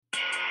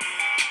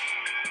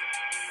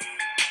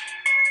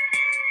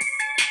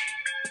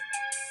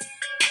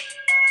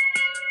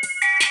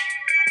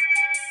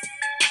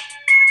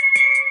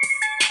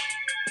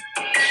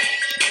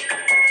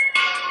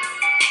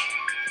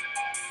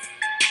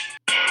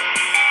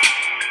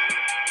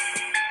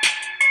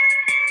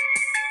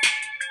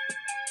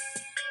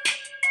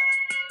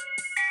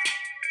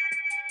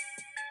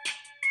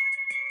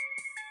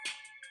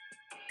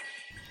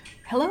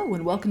Hello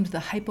and welcome to the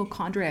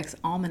Hypochondriac's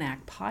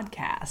Almanac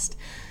podcast.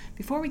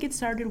 Before we get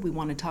started, we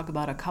want to talk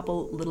about a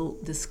couple little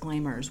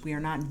disclaimers. We are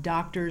not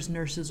doctors,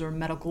 nurses, or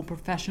medical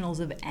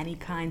professionals of any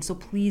kind, so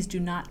please do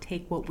not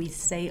take what we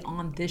say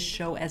on this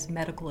show as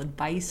medical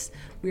advice.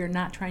 We are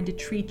not trying to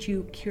treat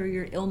you, cure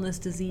your illness,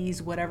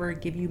 disease, whatever,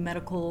 give you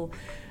medical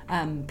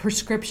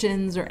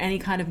prescriptions or any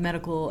kind of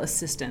medical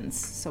assistance.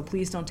 So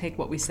please don't take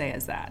what we say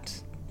as that,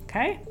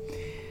 okay?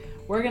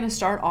 We're going to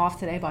start off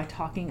today by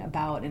talking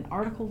about an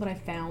article that I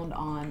found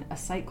on a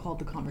site called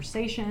The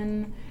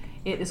Conversation.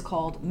 It is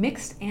called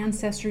Mixed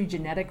Ancestry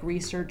Genetic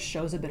Research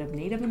Shows a Bit of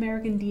Native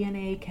American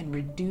DNA Can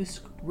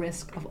Reduce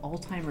Risk of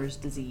Alzheimer's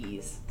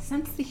Disease.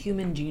 Since the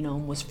human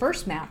genome was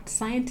first mapped,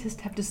 scientists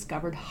have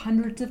discovered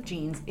hundreds of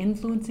genes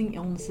influencing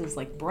illnesses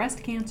like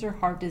breast cancer,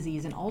 heart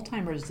disease, and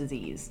Alzheimer's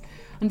disease.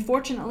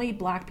 Unfortunately,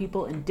 Black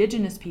people,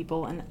 Indigenous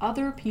people, and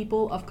other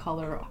people of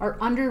color are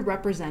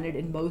underrepresented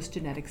in most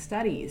genetic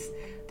studies.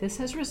 This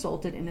has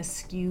resulted in a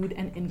skewed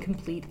and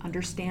incomplete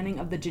understanding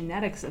of the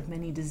genetics of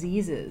many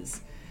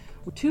diseases.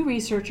 Two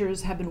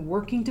researchers have been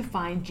working to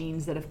find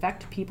genes that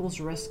affect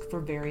people's risk for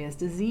various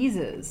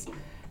diseases.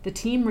 The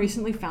team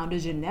recently found a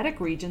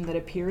genetic region that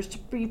appears to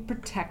be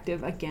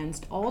protective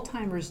against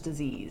Alzheimer's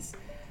disease.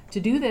 To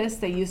do this,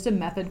 they used a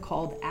method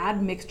called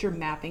admixture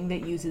mapping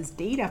that uses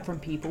data from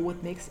people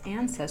with mixed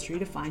ancestry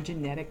to find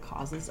genetic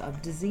causes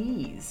of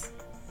disease.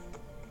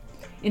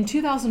 In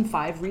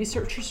 2005,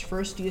 researchers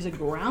first used a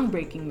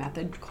groundbreaking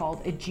method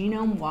called a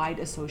genome-wide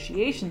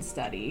association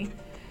study.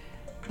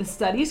 The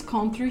studies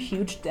combed through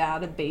huge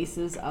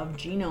databases of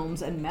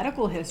genomes and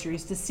medical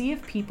histories to see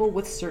if people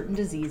with certain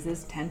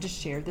diseases tend to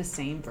share the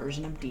same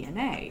version of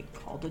DNA,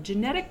 called a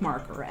genetic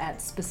marker,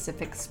 at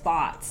specific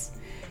spots.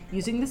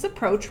 Using this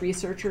approach,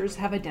 researchers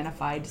have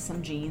identified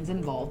some genes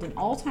involved in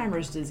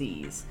Alzheimer's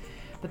disease.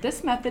 But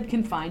this method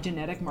can find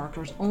genetic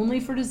markers only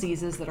for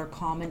diseases that are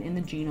common in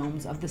the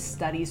genomes of the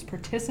study's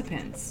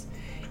participants.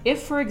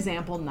 If, for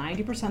example,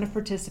 90% of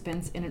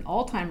participants in an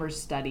Alzheimer's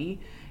study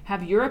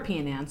have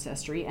European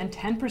ancestry and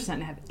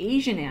 10% have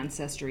Asian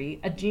ancestry,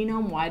 a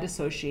genome-wide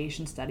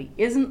association study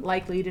isn't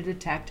likely to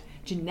detect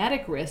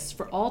genetic risks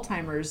for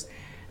Alzheimer's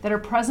that are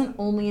present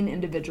only in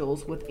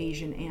individuals with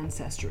Asian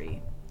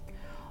ancestry.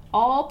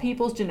 All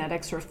people's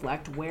genetics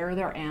reflect where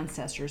their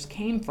ancestors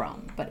came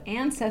from, but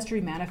ancestry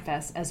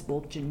manifests as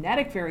both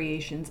genetic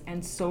variations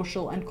and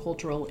social and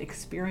cultural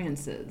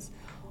experiences.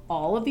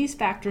 All of these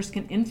factors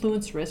can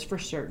influence risk for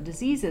certain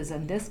diseases,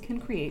 and this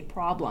can create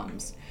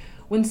problems.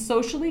 When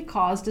socially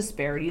caused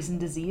disparities in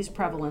disease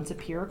prevalence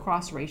appear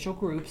across racial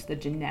groups, the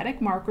genetic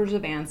markers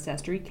of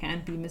ancestry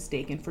can be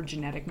mistaken for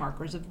genetic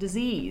markers of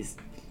disease.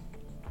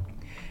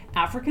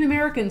 African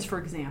Americans, for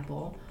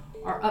example,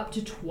 are up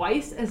to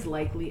twice as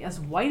likely as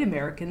white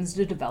Americans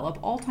to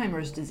develop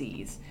Alzheimer's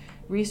disease.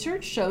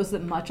 Research shows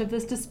that much of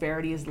this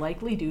disparity is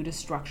likely due to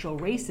structural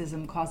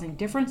racism causing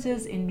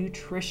differences in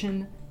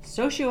nutrition,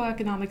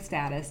 socioeconomic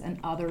status, and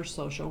other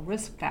social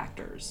risk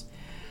factors.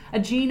 A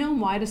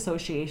genome-wide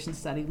association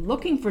study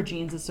looking for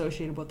genes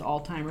associated with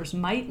Alzheimer's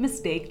might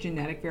mistake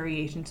genetic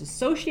variations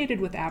associated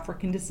with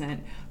African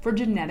descent for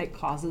genetic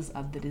causes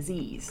of the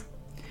disease.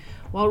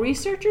 While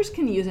researchers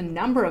can use a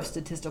number of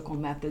statistical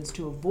methods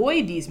to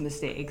avoid these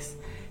mistakes,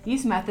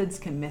 these methods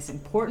can miss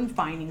important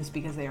findings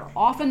because they are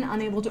often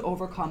unable to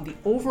overcome the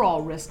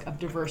overall risk of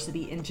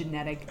diversity in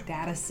genetic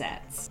data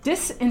sets.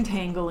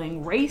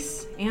 Disentangling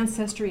race,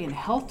 ancestry, and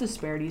health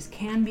disparities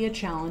can be a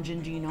challenge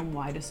in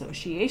genome-wide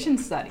association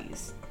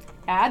studies.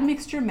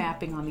 Admixture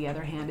mapping, on the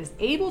other hand, is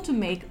able to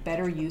make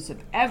better use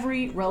of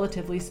every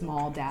relatively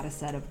small data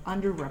set of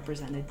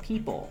underrepresented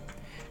people.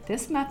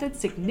 This method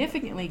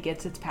significantly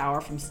gets its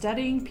power from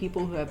studying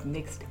people who have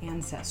mixed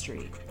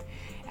ancestry.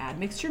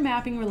 Admixture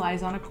mapping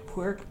relies on a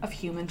quirk of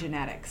human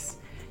genetics.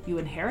 You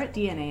inherit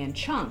DNA in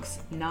chunks,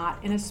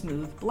 not in a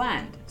smooth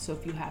blend. So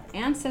if you have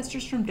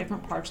ancestors from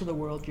different parts of the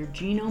world, your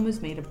genome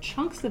is made of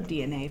chunks of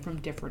DNA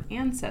from different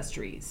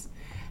ancestries.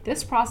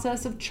 This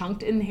process of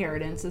chunked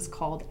inheritance is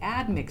called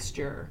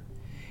admixture.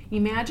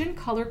 Imagine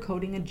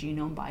color-coding a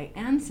genome by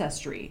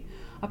ancestry.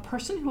 A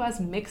person who has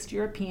mixed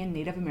European,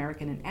 Native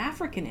American, and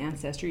African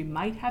ancestry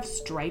might have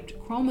striped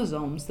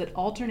chromosomes that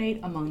alternate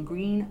among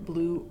green,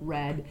 blue,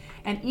 red,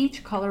 and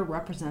each color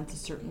represents a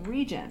certain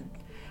region.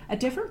 A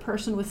different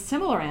person with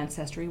similar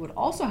ancestry would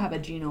also have a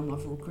genome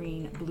of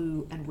green,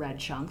 blue, and red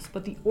chunks,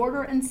 but the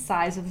order and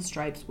size of the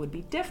stripes would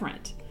be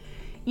different.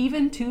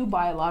 Even two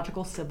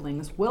biological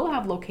siblings will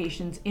have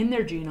locations in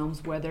their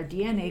genomes where their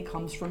DNA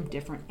comes from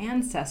different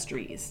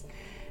ancestries.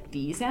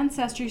 These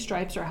ancestry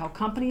stripes are how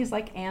companies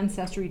like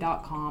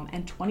Ancestry.com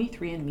and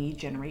 23andMe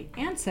generate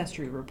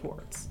ancestry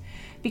reports.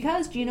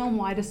 Because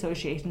genome-wide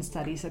association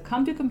studies have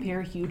come to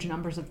compare huge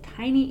numbers of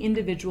tiny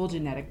individual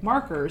genetic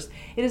markers,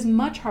 it is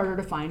much harder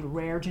to find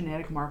rare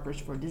genetic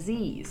markers for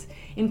disease.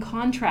 In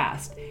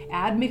contrast,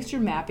 admixture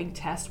mapping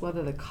tests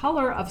whether the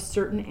color of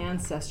certain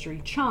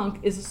ancestry chunk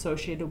is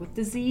associated with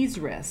disease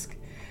risk.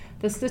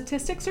 The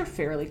statistics are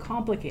fairly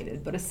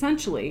complicated, but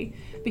essentially,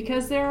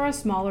 because there are a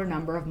smaller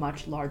number of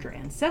much larger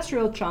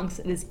ancestral chunks,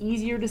 it is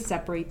easier to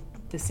separate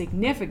the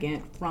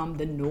significant from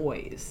the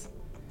noise.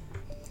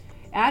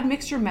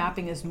 Admixture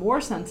mapping is more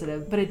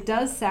sensitive, but it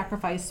does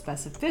sacrifice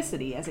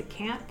specificity as it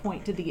can't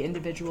point to the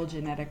individual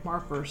genetic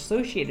marker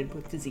associated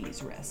with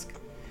disease risk.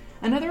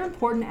 Another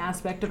important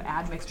aspect of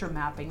admixture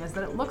mapping is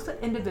that it looks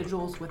at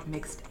individuals with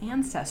mixed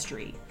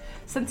ancestry.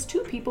 Since two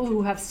people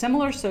who have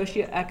similar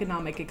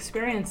socioeconomic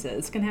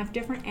experiences can have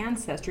different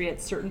ancestry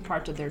at certain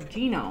parts of their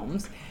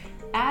genomes,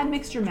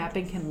 admixture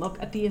mapping can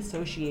look at the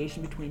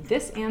association between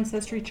this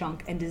ancestry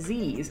chunk and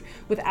disease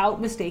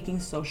without mistaking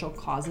social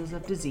causes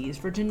of disease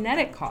for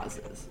genetic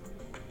causes.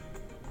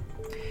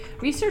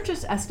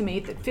 Researchers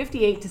estimate that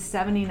 58 to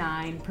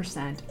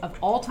 79% of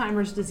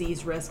Alzheimer's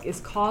disease risk is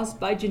caused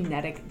by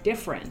genetic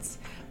difference,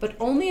 but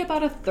only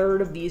about a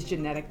third of these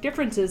genetic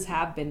differences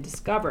have been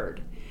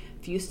discovered.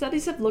 Few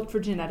studies have looked for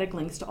genetic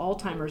links to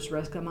Alzheimer's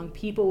risk among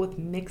people with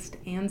mixed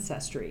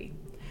ancestry.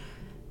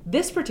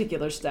 This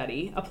particular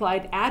study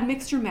applied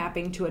admixture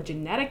mapping to a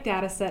genetic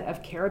dataset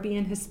of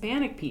Caribbean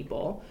Hispanic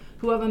people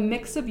who have a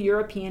mix of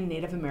European,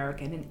 Native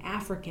American, and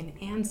African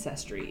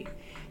ancestry.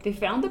 They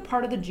found that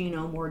part of the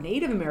genome where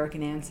Native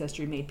American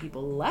ancestry made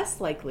people less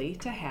likely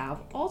to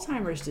have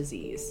Alzheimer's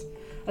disease.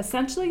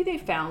 Essentially, they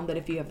found that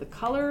if you have the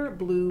color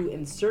blue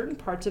in certain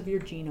parts of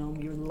your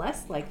genome, you're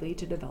less likely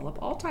to develop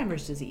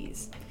Alzheimer's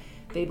disease.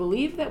 They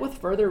believe that with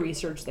further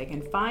research, they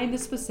can find the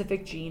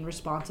specific gene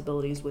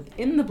responsibilities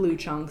within the blue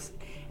chunks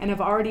and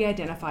have already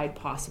identified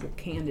possible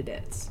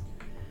candidates.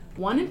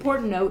 One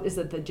important note is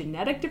that the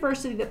genetic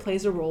diversity that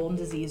plays a role in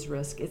disease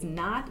risk is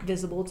not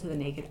visible to the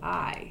naked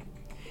eye.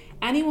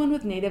 Anyone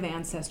with Native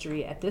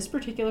ancestry at this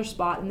particular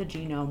spot in the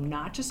genome,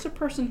 not just a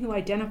person who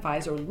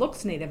identifies or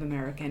looks Native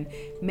American,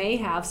 may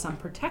have some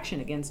protection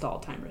against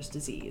Alzheimer's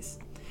disease.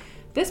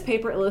 This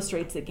paper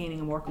illustrates that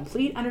gaining a more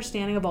complete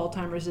understanding of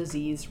Alzheimer's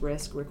disease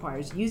risk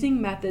requires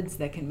using methods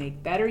that can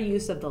make better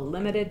use of the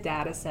limited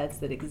data sets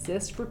that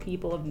exist for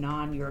people of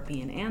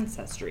non-European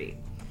ancestry.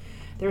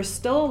 There is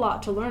still a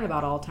lot to learn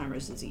about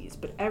Alzheimer's disease,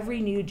 but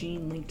every new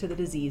gene linked to the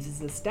disease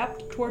is a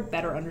step toward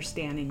better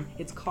understanding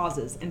its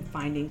causes and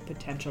finding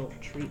potential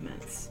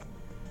treatments.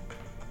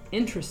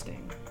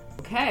 Interesting.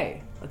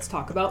 Okay, let's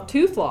talk about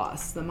tooth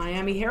loss. The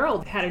Miami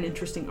Herald had an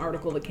interesting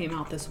article that came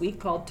out this week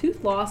called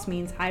 "Tooth Loss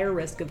Means Higher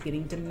Risk of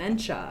Getting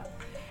Dementia."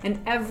 And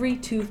every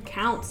tooth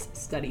counts,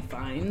 study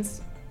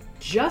finds.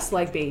 Just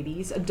like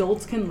babies,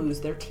 adults can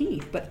lose their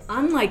teeth, but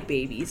unlike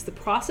babies, the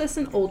process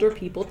in older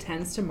people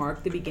tends to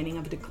mark the beginning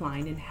of a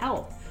decline in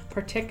health,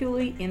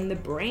 particularly in the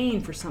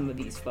brain for some of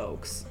these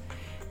folks.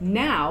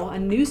 Now, a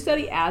new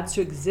study adds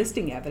to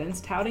existing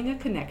evidence touting a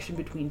connection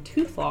between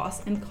tooth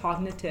loss and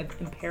cognitive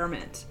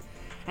impairment.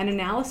 An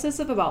analysis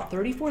of about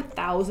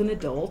 34,000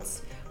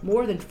 adults,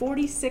 more than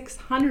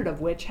 4,600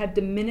 of which had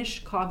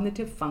diminished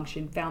cognitive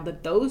function, found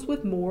that those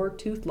with more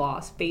tooth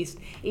loss faced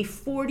a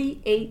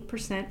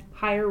 48%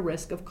 higher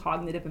risk of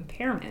cognitive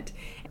impairment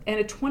and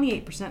a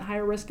 28%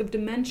 higher risk of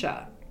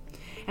dementia.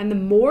 And the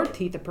more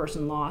teeth a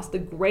person lost, the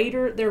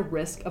greater their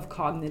risk of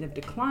cognitive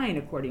decline,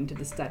 according to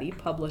the study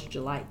published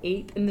July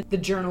 8th in the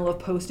Journal of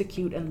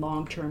Post-Acute and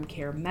Long-Term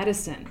Care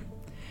Medicine.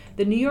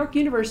 The New York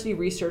University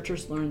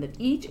researchers learned that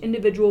each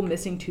individual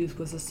missing tooth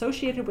was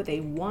associated with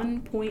a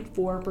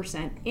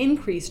 1.4%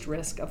 increased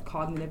risk of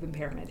cognitive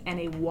impairment and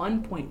a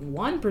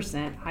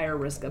 1.1% higher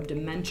risk of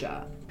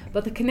dementia.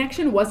 But the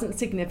connection wasn't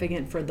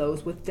significant for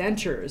those with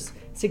dentures,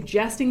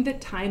 suggesting that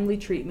timely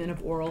treatment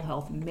of oral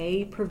health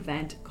may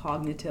prevent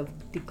cognitive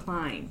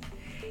decline.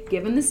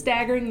 Given the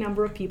staggering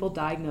number of people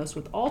diagnosed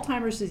with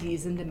Alzheimer's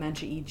disease and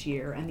dementia each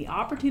year and the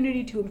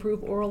opportunity to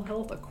improve oral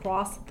health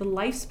across the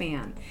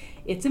lifespan,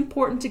 it's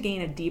important to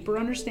gain a deeper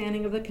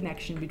understanding of the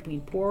connection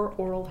between poor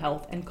oral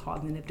health and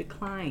cognitive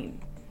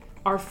decline.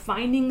 Our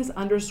findings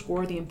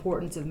underscore the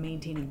importance of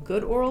maintaining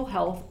good oral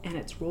health and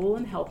its role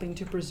in helping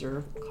to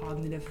preserve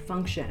cognitive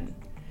function.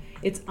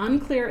 It's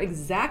unclear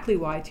exactly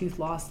why tooth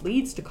loss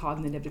leads to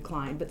cognitive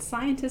decline, but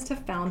scientists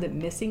have found that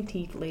missing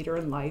teeth later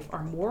in life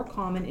are more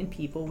common in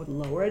people with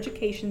lower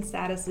education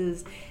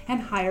statuses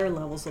and higher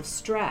levels of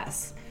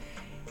stress,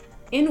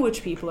 in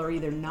which people are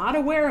either not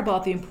aware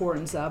about the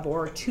importance of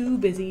or are too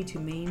busy to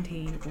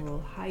maintain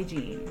oral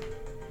hygiene.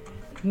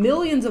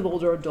 Millions of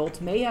older adults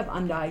may have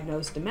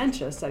undiagnosed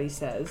dementia, study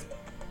says.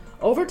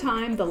 Over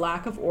time, the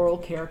lack of oral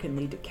care can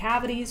lead to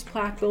cavities,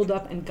 plaque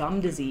buildup, and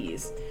gum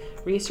disease.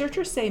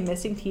 Researchers say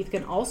missing teeth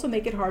can also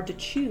make it hard to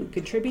chew,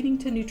 contributing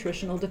to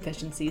nutritional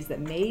deficiencies that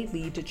may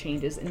lead to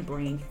changes in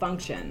brain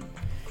function.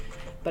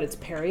 But it's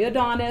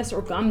periodontitis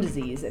or gum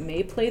disease that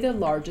may play the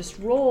largest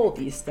role,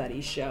 these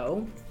studies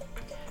show.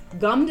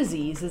 Gum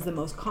disease is the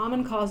most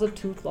common cause of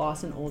tooth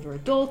loss in older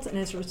adults and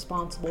is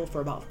responsible for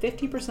about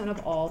 50% of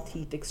all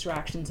teeth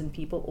extractions in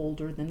people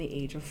older than the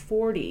age of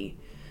 40,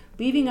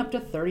 leaving up to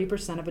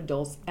 30% of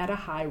adults at a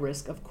high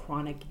risk of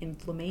chronic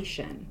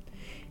inflammation.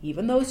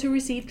 Even those who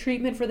receive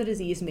treatment for the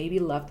disease may be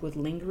left with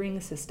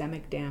lingering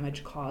systemic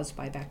damage caused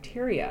by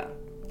bacteria.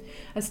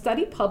 A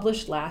study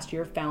published last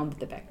year found that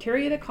the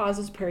bacteria that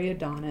causes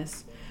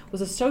periodontitis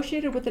was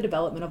associated with the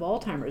development of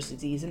Alzheimer's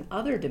disease and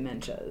other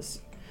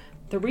dementias.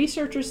 The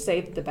researchers say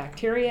that the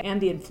bacteria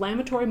and the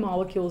inflammatory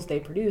molecules they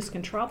produce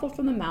can travel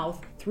from the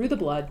mouth through the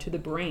blood to the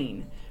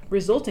brain,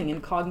 resulting in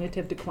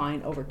cognitive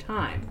decline over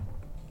time.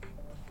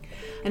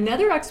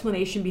 Another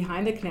explanation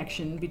behind the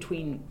connection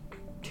between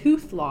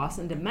tooth loss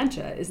and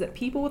dementia is that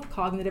people with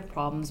cognitive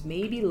problems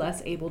may be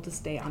less able to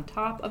stay on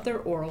top of their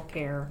oral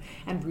care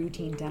and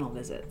routine dental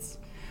visits.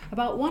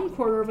 About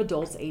 1/4 of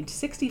adults aged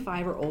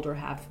 65 or older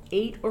have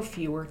 8 or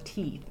fewer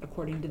teeth,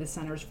 according to the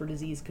Centers for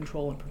Disease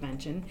Control and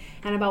Prevention,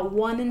 and about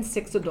 1 in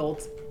 6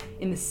 adults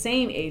in the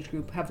same age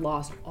group have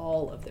lost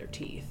all of their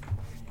teeth.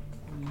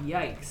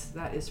 Yikes,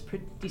 that is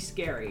pretty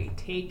scary.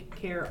 Take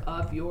care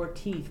of your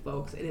teeth,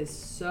 folks. It is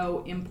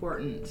so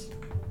important.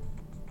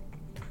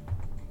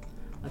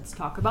 Let's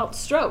talk about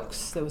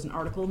strokes. There was an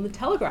article in The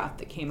Telegraph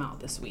that came out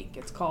this week.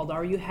 It's called,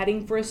 "Are You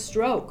Heading for a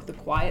Stroke? The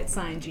Quiet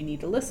Signs You Need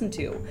to Listen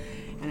to."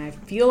 And I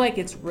feel like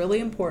it's really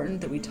important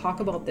that we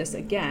talk about this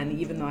again,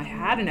 even though I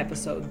had an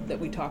episode that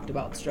we talked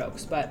about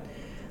strokes. But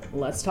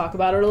let's talk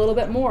about it a little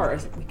bit more.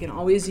 We can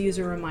always use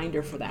a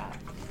reminder for that.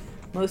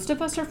 Most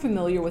of us are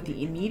familiar with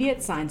the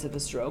immediate signs of a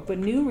stroke, but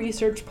new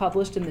research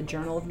published in the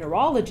Journal of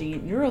Neurology,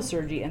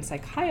 Neurosurgery, and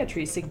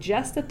Psychiatry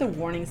suggests that the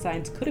warning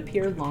signs could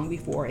appear long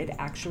before it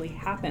actually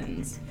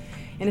happens.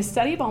 In a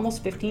study of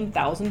almost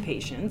 15,000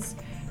 patients,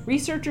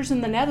 researchers in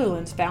the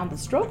Netherlands found that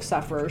stroke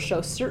sufferers show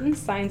certain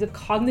signs of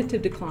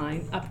cognitive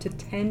decline up to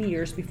 10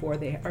 years before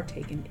they are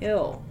taken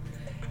ill.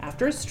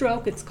 After a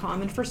stroke, it's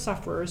common for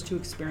sufferers to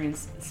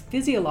experience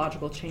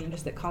physiological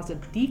changes that cause a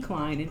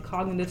decline in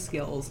cognitive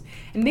skills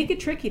and make it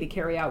tricky to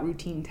carry out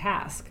routine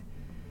tasks.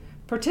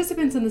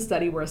 Participants in the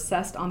study were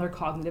assessed on their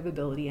cognitive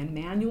ability and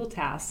manual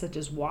tasks such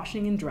as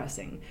washing and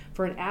dressing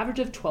for an average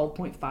of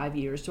 12.5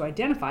 years to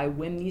identify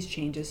when these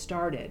changes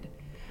started.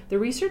 The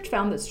research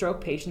found that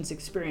stroke patients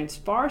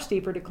experienced far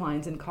steeper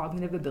declines in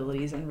cognitive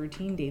abilities and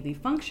routine daily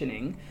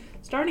functioning,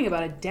 starting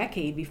about a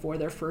decade before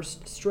their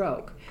first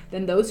stroke,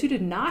 than those who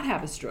did not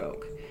have a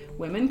stroke.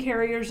 Women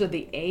carriers of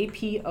the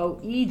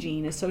APOE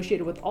gene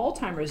associated with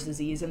Alzheimer's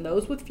disease and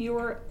those with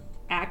fewer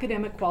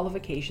academic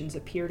qualifications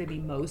appear to be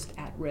most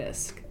at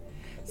risk.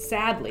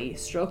 Sadly,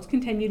 strokes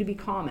continue to be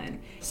common,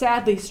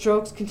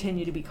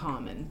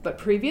 but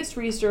previous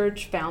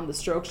research found that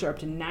strokes are up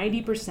to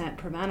 90%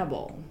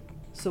 preventable.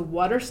 So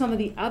what are some of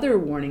the other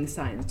warning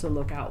signs to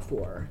look out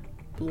for?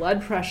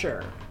 Blood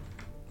pressure.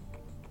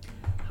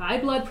 High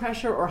blood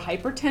pressure or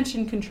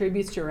hypertension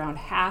contributes to around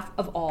half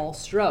of all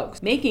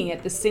strokes, making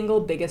it the single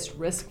biggest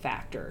risk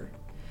factor.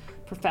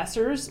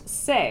 Professors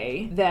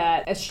say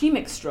that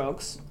ischemic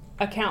strokes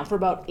account for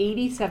about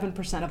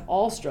 87% of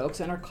all strokes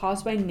and are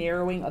caused by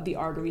narrowing of the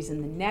arteries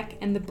in the neck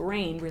and the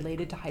brain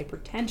related to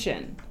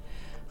hypertension.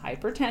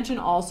 Hypertension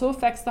also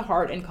affects the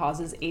heart and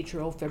causes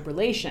atrial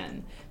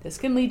fibrillation. This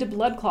can lead to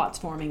blood clots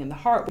forming in the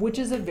heart, which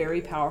is a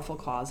very powerful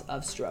cause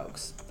of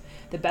strokes.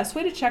 The best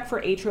way to check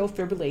for atrial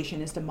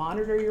fibrillation is to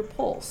monitor your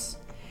pulse.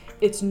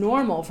 It's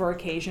normal for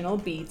occasional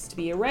beats to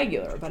be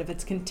irregular, but if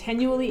it's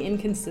continually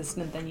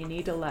inconsistent, then you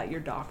need to let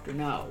your doctor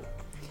know.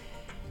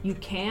 You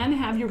can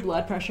have your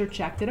blood pressure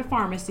checked at a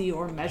pharmacy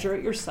or measure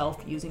it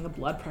yourself using a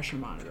blood pressure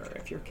monitor.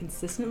 If you're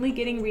consistently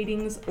getting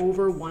readings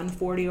over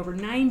 140 over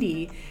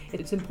 90,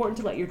 it's important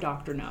to let your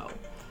doctor know.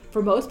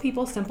 For most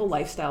people, simple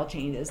lifestyle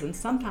changes and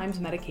sometimes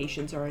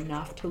medications are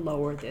enough to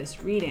lower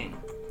this reading.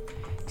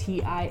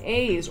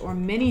 TIAs or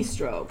mini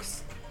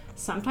strokes.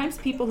 Sometimes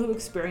people who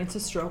experience a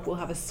stroke will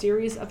have a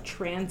series of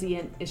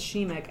transient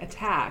ischemic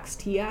attacks,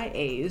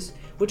 TIAs,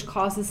 which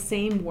cause the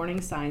same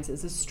warning signs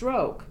as a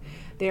stroke.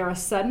 They are a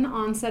sudden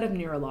onset of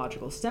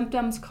neurological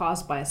symptoms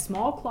caused by a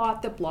small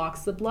clot that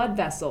blocks the blood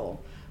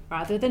vessel.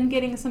 Rather than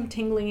getting some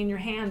tingling in your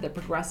hand that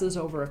progresses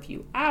over a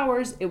few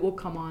hours, it will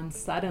come on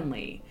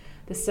suddenly.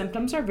 The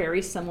symptoms are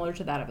very similar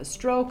to that of a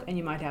stroke, and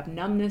you might have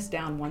numbness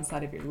down one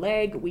side of your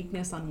leg,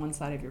 weakness on one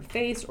side of your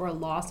face, or a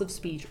loss of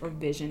speech or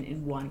vision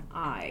in one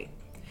eye.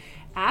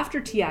 After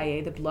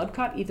TIA, the blood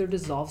clot either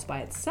dissolves by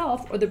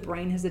itself or the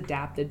brain has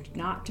adapted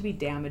not to be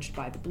damaged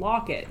by the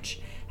blockage.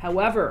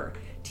 However,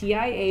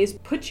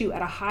 TIAs put you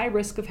at a high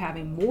risk of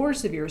having more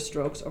severe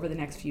strokes over the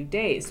next few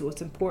days, so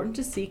it's important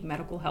to seek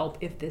medical help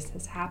if this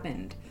has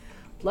happened.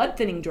 Blood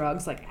thinning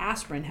drugs like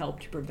aspirin help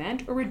to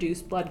prevent or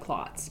reduce blood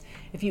clots.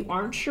 If you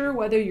aren't sure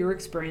whether you're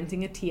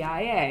experiencing a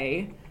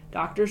TIA,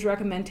 doctors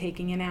recommend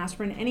taking an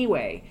aspirin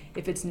anyway.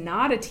 If it's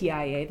not a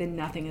TIA, then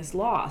nothing is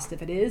lost.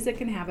 If it is, it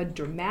can have a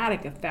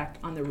dramatic effect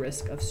on the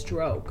risk of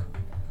stroke.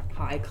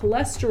 High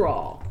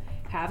cholesterol.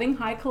 Having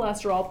high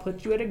cholesterol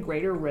puts you at a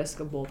greater risk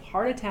of both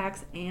heart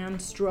attacks and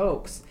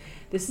strokes.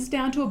 This is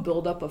down to a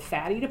buildup of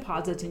fatty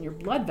deposits in your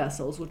blood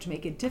vessels, which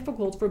make it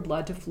difficult for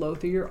blood to flow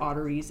through your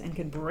arteries and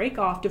can break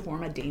off to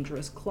form a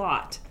dangerous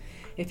clot.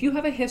 If you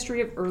have a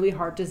history of early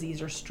heart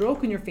disease or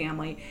stroke in your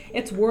family,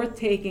 it's worth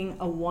taking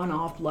a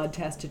one-off blood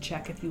test to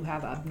check if you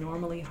have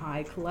abnormally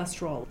high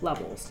cholesterol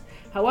levels.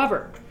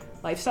 However,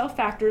 lifestyle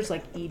factors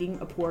like eating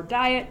a poor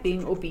diet,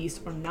 being obese,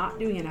 or not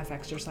doing enough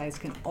exercise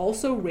can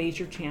also raise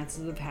your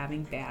chances of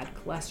having bad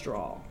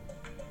cholesterol.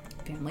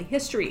 Family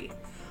history.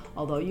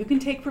 Although you can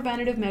take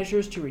preventative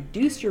measures to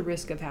reduce your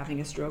risk of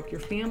having a stroke,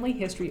 your family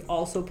history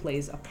also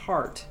plays a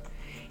part.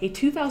 A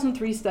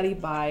 2003 study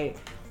by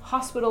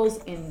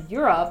hospitals in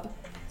Europe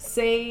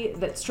say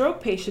that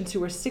stroke patients who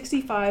were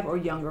 65 or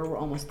younger were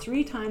almost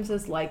 3 times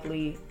as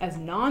likely as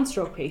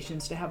non-stroke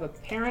patients to have a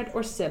parent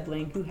or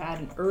sibling who had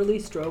an early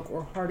stroke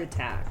or heart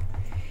attack.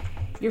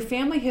 Your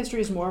family history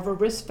is more of a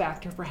risk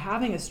factor for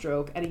having a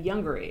stroke at a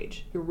younger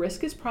age. Your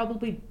risk is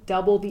probably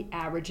double the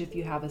average if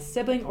you have a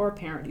sibling or a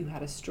parent who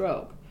had a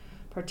stroke,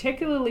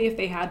 particularly if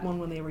they had one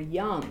when they were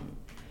young.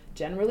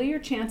 Generally, your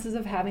chances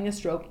of having a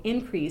stroke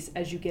increase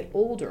as you get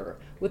older,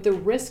 with the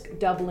risk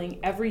doubling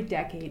every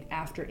decade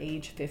after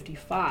age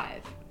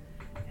 55.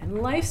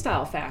 And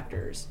lifestyle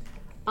factors.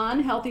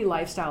 Unhealthy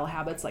lifestyle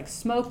habits like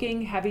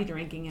smoking, heavy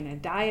drinking, and a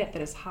diet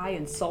that is high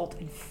in salt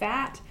and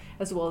fat,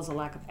 as well as a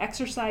lack of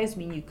exercise,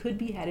 mean you could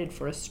be headed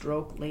for a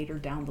stroke later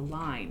down the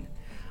line.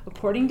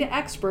 According to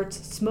experts,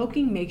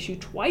 smoking makes you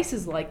twice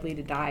as likely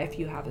to die if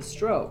you have a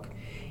stroke.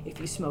 If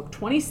you smoke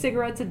 20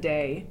 cigarettes a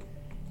day,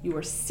 you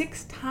are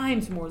 6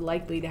 times more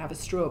likely to have a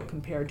stroke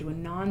compared to a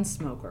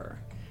non-smoker.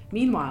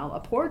 Meanwhile, a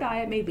poor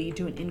diet may lead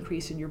to an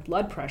increase in your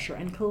blood pressure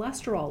and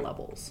cholesterol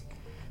levels.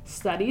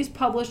 Studies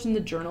published in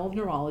the Journal of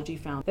Neurology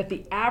found that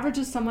the average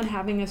of someone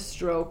having a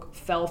stroke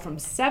fell from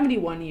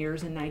 71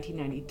 years in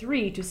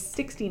 1993 to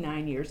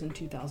 69 years in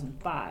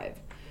 2005.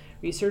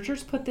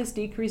 Researchers put this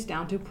decrease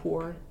down to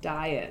poor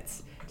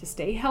diets. To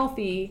stay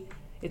healthy,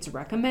 it's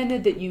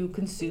recommended that you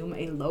consume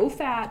a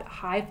low-fat,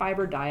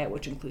 high-fiber diet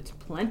which includes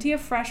plenty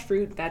of fresh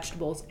fruit,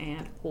 vegetables,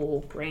 and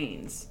whole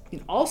grains. You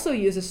can also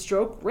use a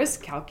stroke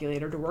risk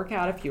calculator to work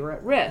out if you're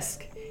at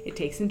risk. It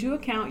takes into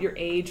account your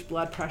age,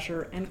 blood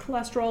pressure, and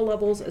cholesterol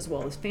levels, as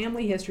well as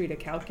family history to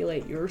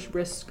calculate your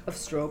risk of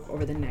stroke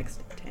over the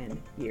next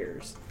 10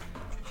 years.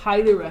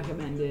 Highly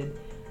recommended,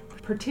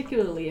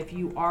 particularly if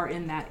you are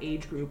in that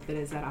age group that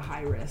is at a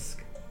high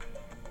risk.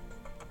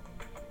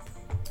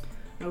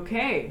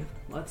 Okay,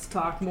 let's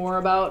talk more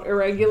about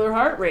irregular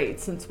heart rate,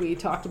 since we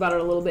talked about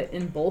it a little bit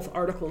in both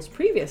articles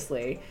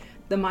previously.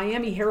 The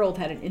Miami Herald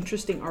had an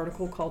interesting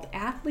article called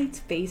 "Athletes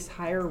Face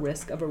Higher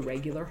Risk of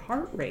Irregular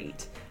Heart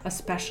Rate,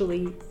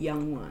 Especially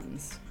Young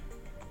Ones."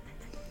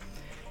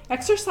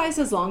 Exercise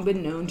has long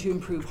been known to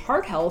improve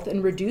heart health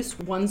and reduce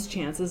one's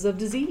chances of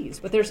disease,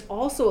 but there's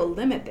also a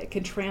limit that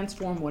can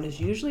transform what is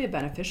usually a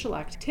beneficial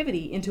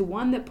activity into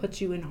one that puts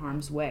you in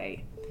harm's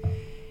way.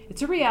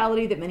 It's a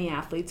reality that many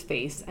athletes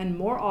face, and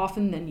more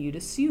often than you'd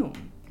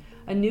assume.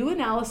 A new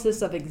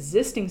analysis of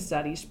existing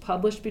studies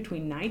published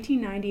between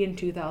 1990 and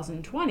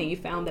 2020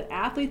 found that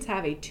athletes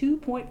have a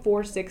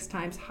 2.46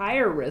 times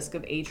higher risk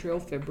of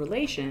atrial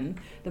fibrillation,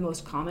 the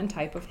most common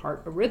type of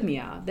heart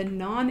arrhythmia, than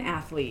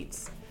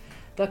non-athletes.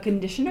 The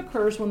condition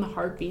occurs when the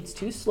heart beats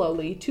too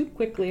slowly, too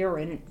quickly, or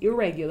in an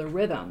irregular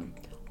rhythm.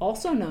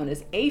 Also known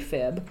as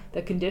AFib,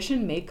 the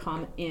condition may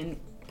come in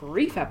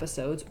brief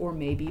episodes or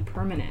may be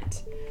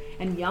permanent.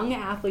 And young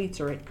athletes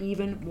are at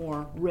even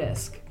more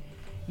risk.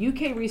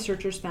 UK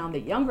researchers found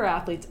that younger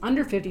athletes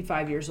under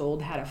 55 years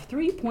old had a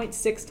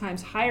 3.6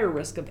 times higher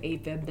risk of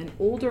AFib than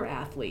older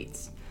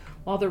athletes.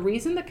 While the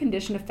reason the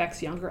condition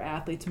affects younger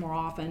athletes more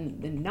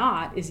often than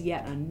not is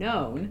yet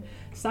unknown,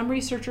 some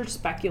researchers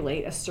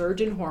speculate a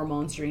surge in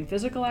hormones during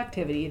physical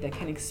activity that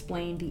can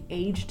explain the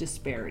age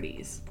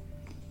disparities.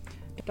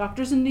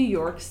 Doctors in New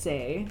York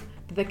say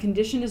that the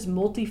condition is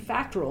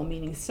multifactorial,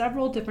 meaning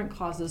several different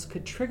causes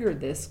could trigger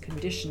this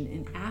condition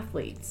in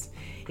athletes.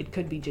 It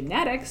could be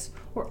genetics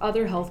or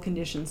other health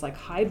conditions like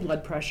high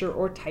blood pressure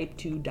or type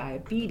 2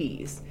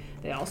 diabetes.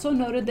 They also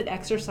noted that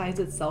exercise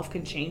itself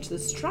can change the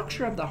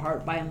structure of the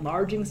heart by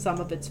enlarging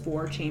some of its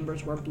 4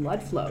 chambers where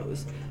blood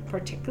flows,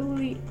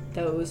 particularly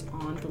those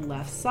on the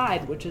left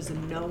side, which is a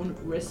known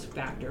risk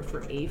factor for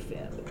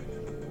AFib.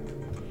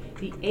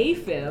 The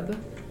AFib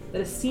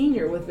that a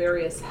senior with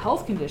various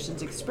health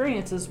conditions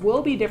experiences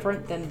will be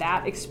different than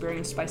that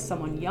experienced by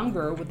someone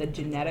younger with a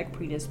genetic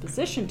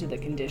predisposition to the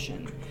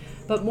condition.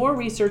 But more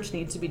research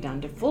needs to be done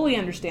to fully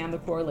understand the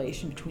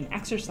correlation between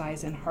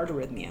exercise and heart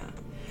arrhythmia.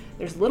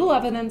 There's little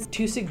evidence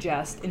to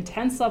suggest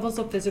intense levels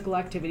of physical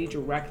activity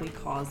directly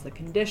cause the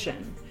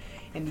condition.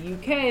 In the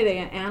UK, they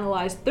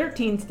analyzed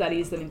 13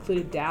 studies that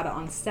included data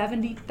on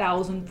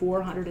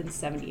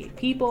 70,478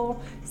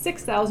 people,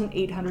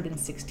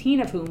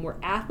 6,816 of whom were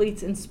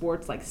athletes in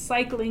sports like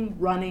cycling,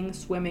 running,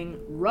 swimming,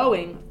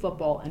 rowing,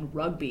 football, and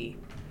rugby.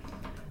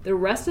 The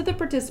rest of the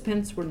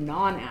participants were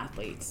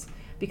non-athletes.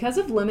 Because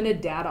of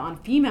limited data on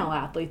female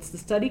athletes, the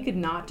study could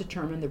not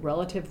determine the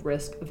relative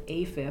risk of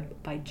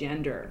AFib by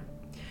gender.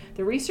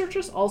 The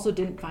researchers also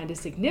didn't find a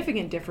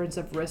significant difference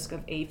of risk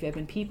of AFib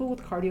in people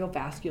with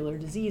cardiovascular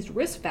disease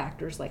risk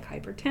factors like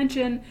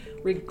hypertension,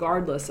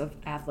 regardless of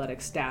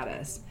athletic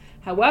status.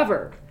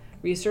 However,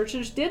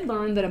 researchers did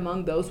learn that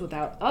among those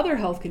without other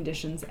health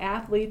conditions,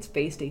 athletes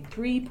faced a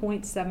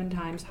 3.7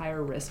 times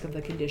higher risk of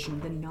the condition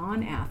than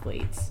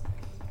non-athletes.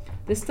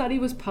 This study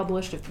was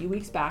published a few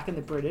weeks back in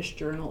the British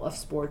Journal of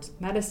Sports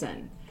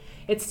Medicine.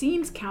 It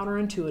seems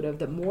counterintuitive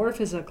that more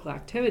physical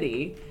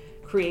activity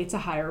creates a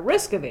higher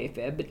risk of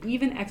AFib, but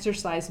even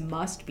exercise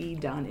must be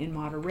done in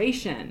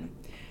moderation.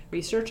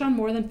 Research on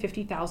more than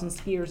 50,000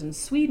 skiers in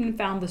Sweden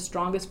found the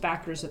strongest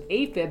factors of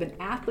AFib in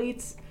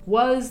athletes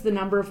was the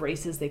number of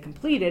races they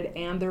completed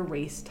and their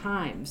race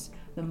times.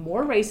 The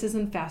more races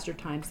and faster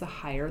times, the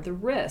higher the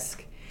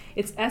risk.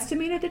 It's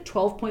estimated that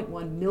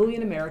 12.1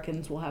 million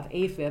Americans will have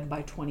AFib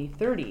by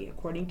 2030,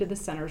 according to the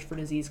Centers for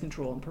Disease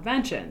Control and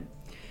Prevention.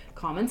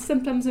 Common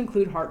symptoms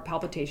include heart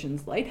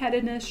palpitations,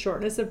 lightheadedness,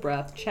 shortness of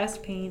breath,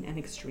 chest pain, and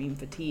extreme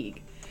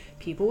fatigue.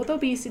 People with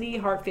obesity,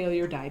 heart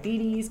failure,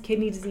 diabetes,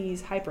 kidney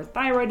disease,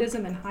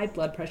 hyperthyroidism, and high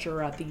blood pressure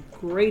are at the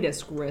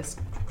greatest risk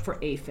for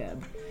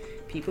AFib.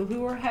 People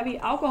who are heavy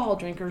alcohol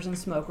drinkers and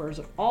smokers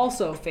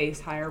also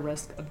face higher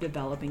risk of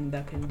developing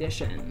the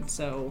condition.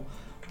 So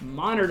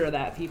monitor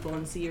that, people,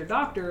 and see your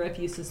doctor if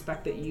you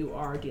suspect that you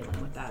are dealing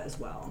with that as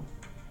well.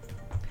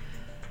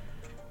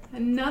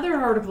 Another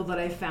article that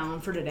I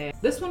found for today,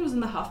 this one was in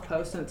the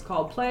HuffPost, and it's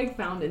called Plague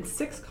Found in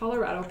 6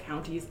 Colorado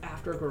Counties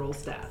After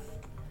Girl's Death.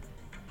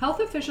 Health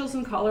officials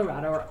in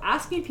Colorado are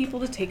asking people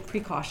to take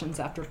precautions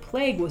after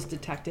plague was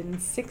detected in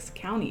 6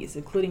 counties,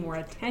 including where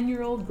a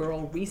 10-year-old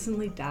girl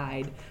recently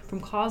died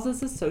from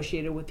causes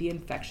associated with the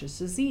infectious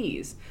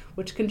disease,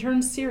 which can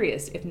turn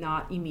serious if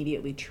not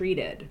immediately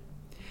treated.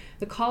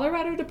 The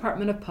Colorado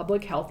Department of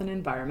Public Health and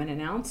Environment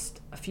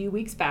announced a few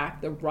weeks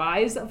back the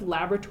rise of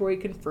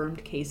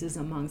laboratory-confirmed cases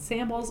among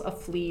samples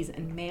of fleas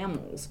and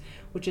mammals,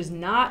 which is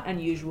not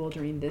unusual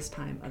during this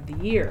time of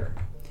the year.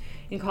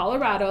 In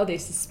Colorado, they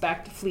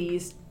suspect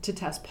fleas to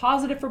test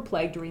positive for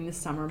plague during the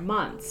summer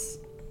months.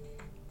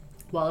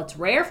 While it's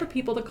rare for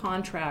people to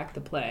contract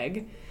the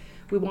plague,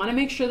 we want to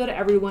make sure that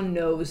everyone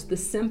knows the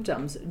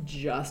symptoms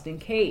just in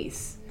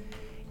case.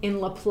 In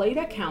La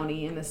Plata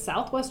County, in the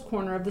southwest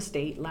corner of the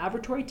state,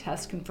 laboratory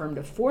tests confirmed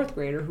a 4th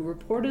grader who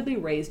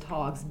reportedly raised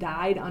hogs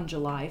died on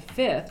July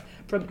 5th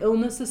from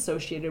illness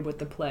associated with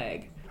the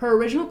plague. Her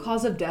original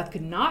cause of death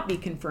could not be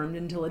confirmed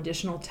until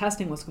additional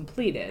testing was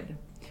completed.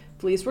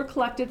 Fleas were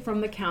collected from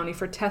the county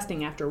for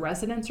testing after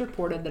residents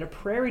reported that a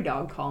prairie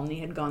dog colony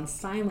had gone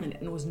silent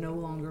and was no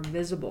longer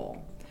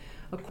visible.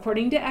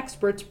 According to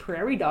experts,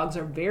 prairie dogs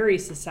are very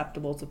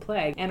susceptible to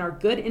plague and are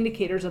good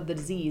indicators of the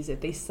disease if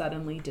they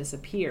suddenly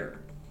disappear.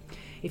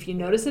 If you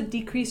notice a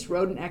decreased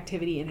rodent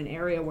activity in an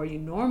area where you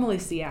normally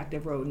see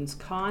active rodents,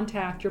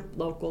 contact your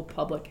local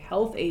public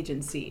health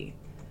agency.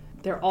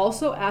 They're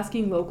also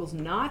asking locals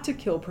not to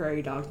kill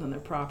prairie dogs on their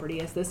property,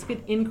 as this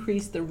could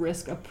increase the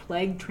risk of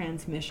plague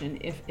transmission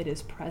if it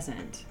is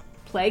present.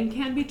 Plague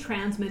can be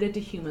transmitted to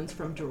humans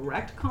from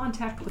direct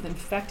contact with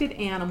infected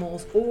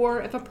animals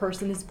or if a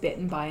person is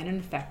bitten by an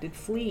infected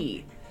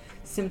flea.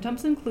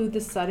 Symptoms include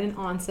the sudden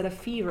onset of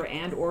fever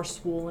and/or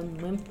swollen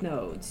lymph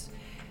nodes.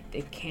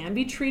 They can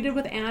be treated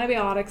with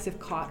antibiotics if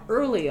caught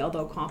early,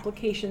 although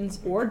complications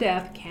or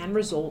death can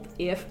result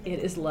if it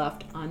is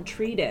left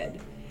untreated.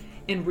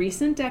 In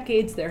recent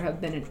decades, there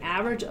have been an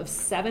average of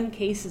 7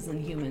 cases in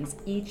humans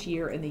each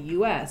year in the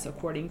U.S.,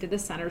 according to the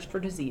Centers for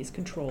Disease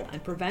Control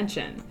and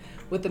Prevention,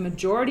 with the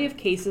majority of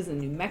cases in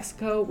New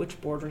Mexico, which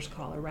borders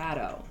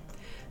Colorado.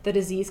 The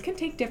disease can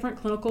take different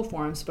clinical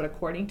forms, but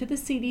according to the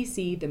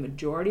CDC, the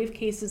majority of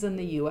cases in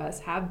the U.S.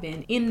 have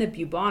been in the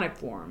bubonic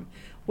form,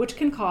 which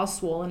can cause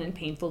swollen and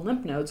painful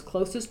lymph nodes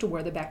closest to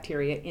where the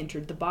bacteria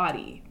entered the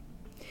body.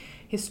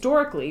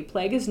 Historically,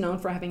 plague is known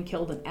for having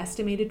killed an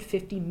estimated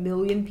 50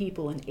 million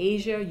people in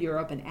Asia,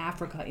 Europe, and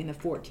Africa in the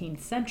 14th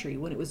century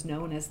when it was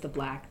known as the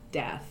Black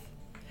Death.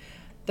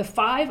 The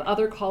 5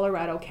 other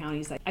Colorado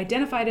counties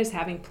identified as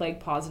having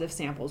plague-positive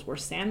samples were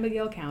San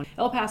Miguel County,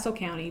 El Paso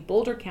County,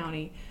 Boulder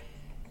County,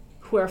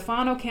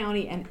 Huerfano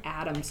County, and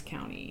Adams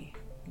County.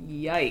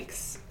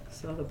 Yikes.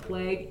 So the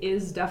plague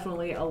is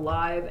definitely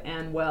alive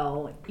and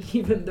well,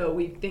 even though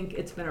we think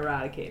it's been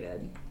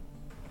eradicated.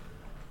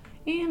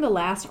 And the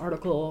last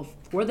article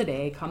for the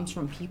day comes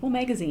from People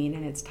magazine,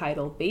 and it's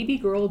titled, Baby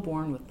Girl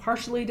Born with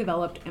Partially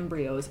Developed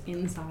Embryos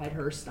Inside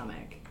Her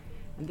Stomach.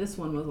 And this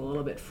one was a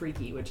little bit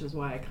freaky, which is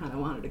why I kind of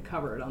wanted to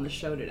cover it on the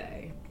show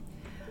today.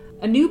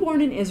 A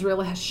newborn in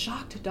Israel has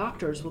shocked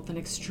doctors with an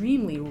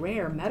extremely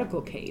rare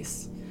medical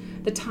case.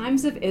 The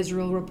Times of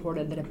Israel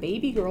reported that a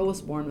baby girl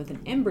was born with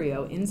an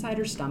embryo inside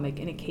her stomach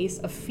in a case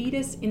of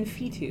fetus in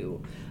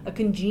fetu, a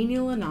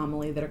congenital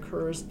anomaly that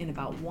occurs in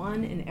about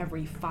 1 in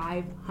every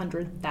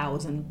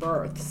 500,000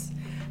 births.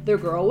 The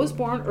girl was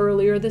born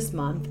earlier this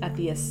month at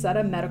the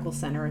Aseta Medical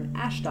Center in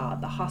Ashdod,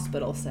 the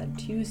hospital said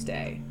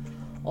Tuesday.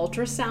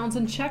 Ultrasounds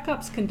and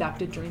checkups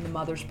conducted during the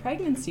mother's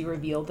pregnancy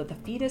revealed that the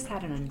fetus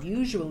had an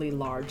unusually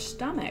large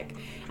stomach,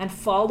 and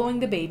following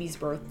the baby's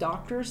birth,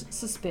 doctors'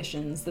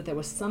 suspicions that there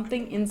was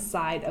something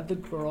inside of the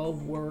girl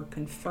were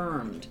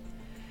confirmed.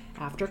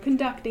 After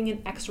conducting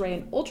an X-ray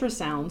and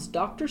ultrasounds,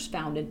 doctors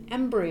found an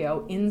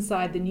embryo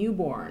inside the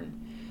newborn.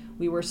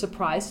 We were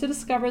surprised to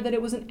discover that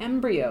it was an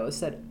embryo,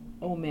 said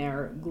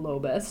Omer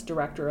Globus,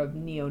 director of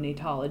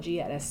neonatology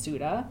at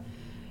Assuta.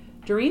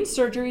 During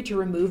surgery to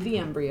remove the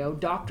embryo,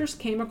 doctors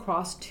came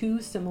across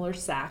 2 similar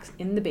sacs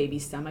in the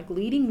baby's stomach,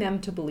 leading them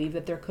to believe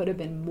that there could have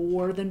been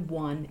more than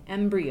one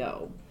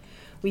embryo.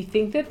 We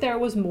think that there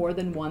was more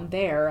than one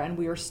there, and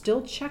we are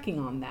still checking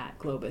on that,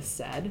 Globus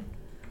said.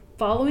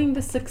 Following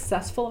the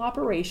successful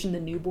operation, the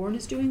newborn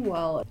is doing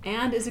well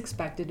and is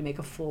expected to make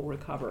a full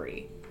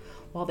recovery.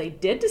 While they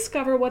did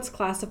discover what's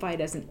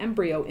classified as an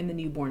embryo in the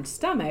newborn's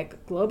stomach,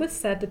 Globus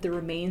said that the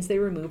remains they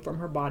removed from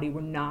her body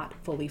were not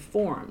fully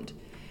formed.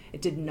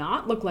 It did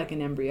not look like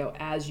an embryo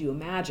as you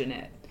imagine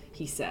it,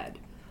 he said.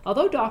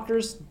 Although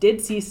doctors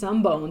did see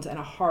some bones and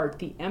a heart,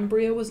 the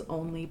embryo was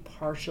only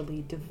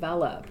partially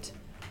developed.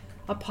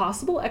 A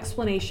possible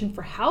explanation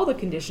for how the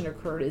condition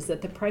occurred is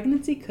that the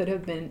pregnancy could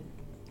have been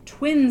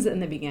twins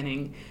in the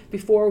beginning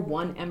before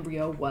one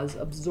embryo was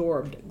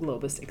absorbed,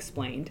 Globus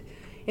explained.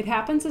 It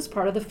happens as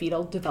part of the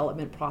fetal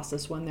development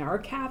process when there are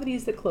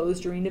cavities that close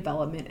during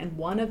development and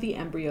one of the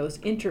embryos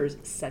enters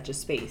such a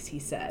space, he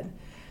said.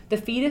 The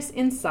fetus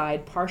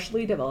inside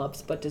partially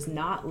develops but does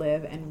not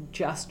live and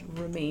just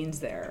remains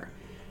there.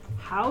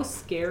 How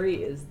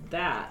scary is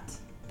that?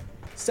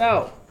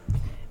 So,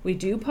 we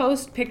do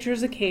post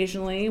pictures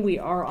occasionally. We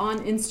are on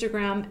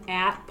Instagram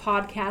at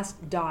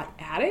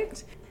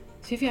podcast.addict.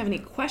 So if you have any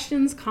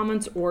questions,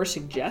 comments, or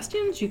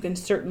suggestions, you can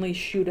certainly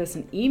shoot us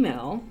an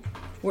email.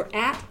 We're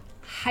at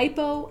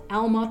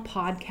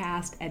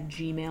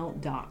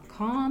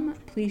hypoalmapodcast@gmail.com.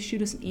 Please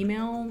shoot us an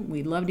email.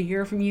 We'd love to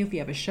hear from you. If you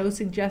have a show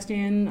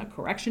suggestion, a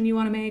correction you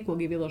want to make, we'll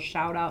give you a little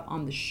shout out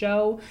on the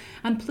show.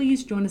 And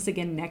please join us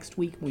again next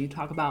week when we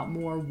talk about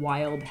more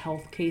wild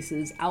health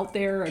cases out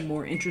there and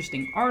more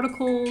interesting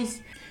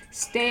articles.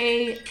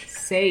 Stay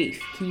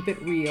safe, keep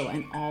it real,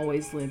 and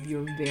always live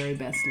your very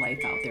best life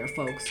out there,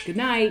 folks. Good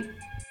night.